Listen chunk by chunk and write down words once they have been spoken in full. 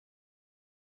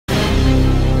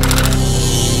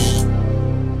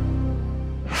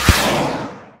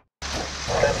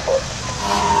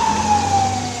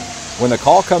When the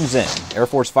call comes in, Air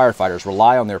Force firefighters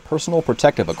rely on their personal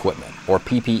protective equipment, or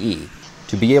PPE,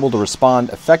 to be able to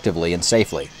respond effectively and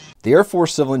safely. The Air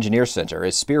Force Civil Engineer Center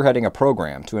is spearheading a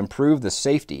program to improve the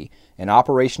safety and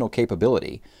operational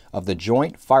capability of the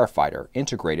Joint Firefighter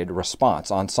Integrated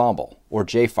Response Ensemble, or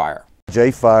Jfire.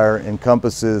 Jfire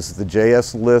encompasses the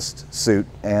JS List suit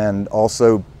and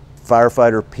also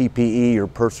firefighter PPE, or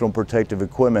personal protective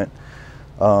equipment,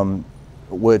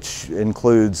 which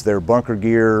includes their bunker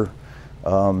gear,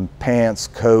 pants,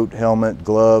 coat, helmet,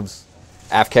 gloves.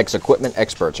 AFCEC's equipment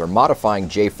experts are modifying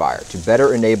Jfire to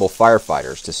better enable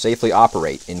firefighters to safely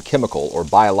operate in chemical or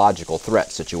biological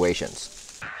threat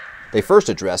situations. They first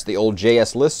addressed the old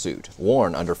JS List suit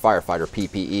worn under firefighter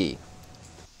PPE.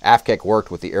 AFCEC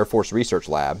worked with the Air Force Research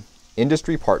Lab,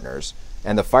 industry partners,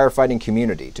 and the firefighting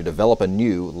community to develop a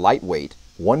new, lightweight,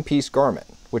 one-piece garment,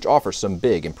 which offers some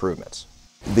big improvements.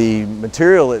 The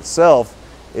material itself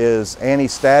is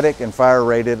anti-static and fire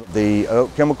rated. The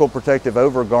chemical protective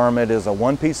overgarment is a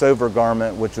one-piece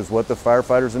overgarment, which is what the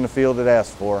firefighters in the field had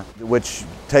asked for, which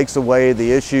takes away the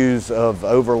issues of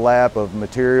overlap of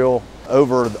material.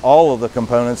 Over all of the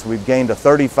components, we've gained a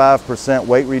 35%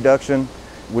 weight reduction,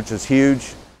 which is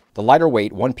huge. The lighter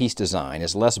weight one-piece design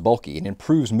is less bulky and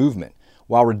improves movement,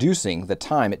 while reducing the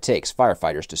time it takes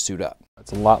firefighters to suit up.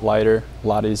 It's a lot lighter, a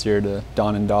lot easier to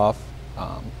don and doff.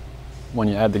 When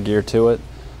you add the gear to it,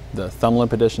 the thumb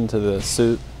limp addition to the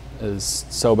suit is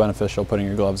so beneficial putting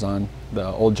your gloves on. The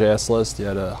old JS List, you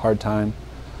had a hard time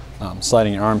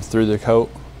sliding your arm through the coat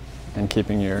and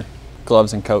keeping your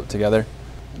gloves and coat together.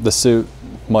 The suit,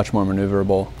 much more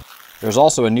maneuverable. There's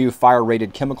also a new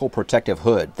fire-rated chemical protective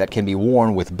hood that can be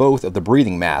worn with both of the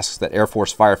breathing masks that Air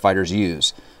Force firefighters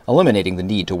use, eliminating the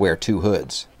need to wear two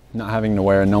hoods. Not having to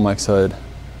wear a Nomex hood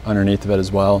underneath of it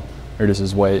as well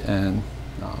reduces weight and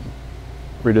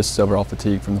reduces overall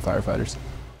fatigue from the firefighters.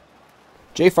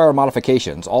 Jfire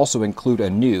modifications also include a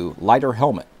new, lighter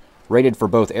helmet, rated for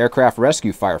both aircraft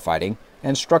rescue firefighting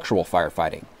and structural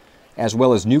firefighting, as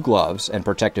well as new gloves and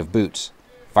protective boots.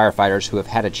 Firefighters who have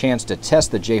had a chance to test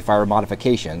the Jfire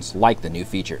modifications like the new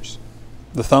features.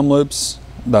 The thumb loops,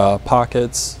 the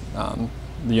pockets, the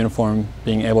uniform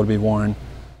being able to be worn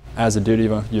as a duty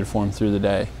uniform through the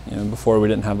day. You know, before we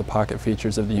didn't have the pocket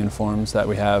features of the uniforms that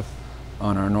we have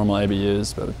on our normal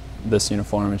ABUs, but this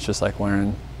uniform, it's just like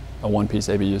wearing a one-piece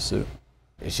ABU suit.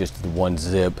 It's just the one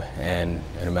zip, and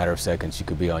in a matter of seconds you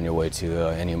could be on your way to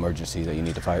any emergency that you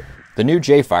need to fight. The new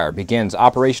Jfire begins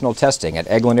operational testing at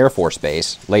Eglin Air Force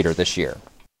Base later this year.